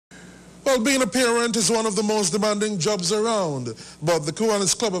Well, being a parent is one of the most demanding jobs around, but the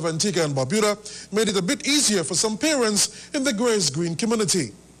Kiwanis Club of Antigua and Barbuda made it a bit easier for some parents in the Grace Green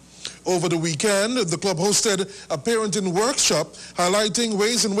community. Over the weekend, the club hosted a parenting workshop highlighting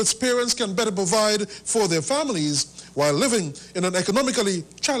ways in which parents can better provide for their families while living in an economically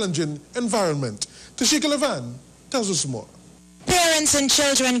challenging environment. Tashika Levan tells us more. Parents and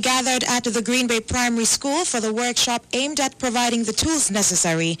children gathered at the Green Bay Primary School for the workshop aimed at providing the tools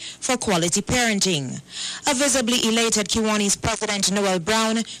necessary for quality parenting. A visibly elated Kiwanis President Noel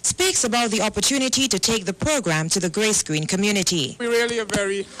Brown speaks about the opportunity to take the program to the Grace Green community. We really are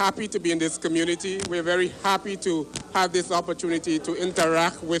very happy to be in this community. We're very happy to have this opportunity to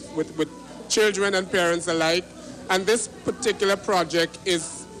interact with children and parents alike. And this particular project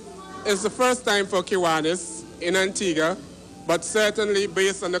is the first time for Kiwanis in Antigua. But certainly,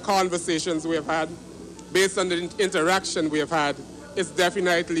 based on the conversations we have had, based on the interaction we have had, it's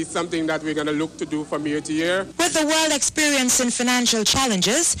definitely something that we're going to look to do from year to year. With the world experiencing financial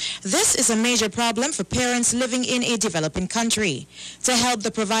challenges, this is a major problem for parents living in a developing country. To help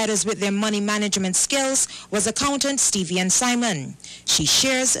the providers with their money management skills was accountant Stevie Simon. She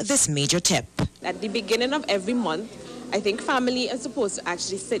shares this major tip. At the beginning of every month, I think family is supposed to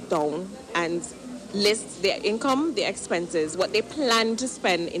actually sit down and list their income, their expenses, what they plan to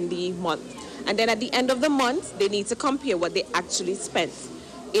spend in the month. And then at the end of the month, they need to compare what they actually spent.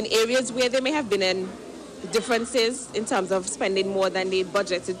 In areas where there may have been differences in terms of spending more than they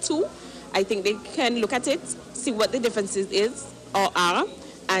budgeted to, I think they can look at it, see what the differences is or are,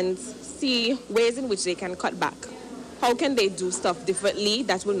 and see ways in which they can cut back. How can they do stuff differently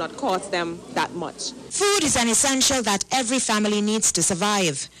that will not cost them that much? Food is an essential that every family needs to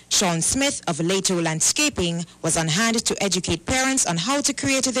survive. Sean Smith of Lato Landscaping was on hand to educate parents on how to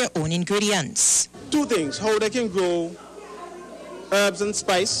create their own ingredients. Two things, how they can grow herbs and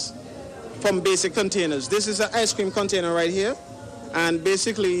spice from basic containers. This is an ice cream container right here, and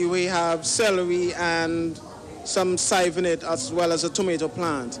basically we have celery and some chive in it as well as a tomato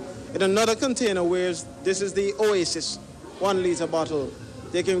plant. In another container where this is the Oasis 1 liter bottle,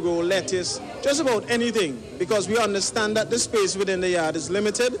 they can grow lettuce, just about anything, because we understand that the space within the yard is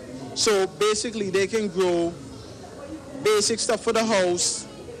limited. So basically they can grow basic stuff for the house,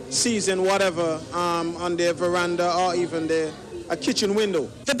 season, whatever, on their veranda or even a kitchen window.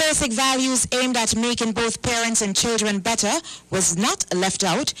 The basic values aimed at making both parents and children better was not left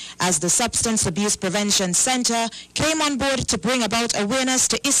out, as the Substance Abuse Prevention Center came on board to bring about awareness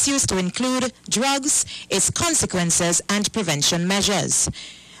to issues to include drugs, its consequences, and prevention measures.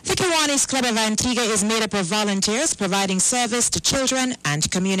 The Kiwanis Club of Antigua is made up of volunteers providing service to children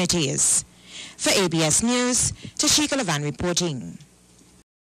and communities. For ABS News, Tashika Levan reporting.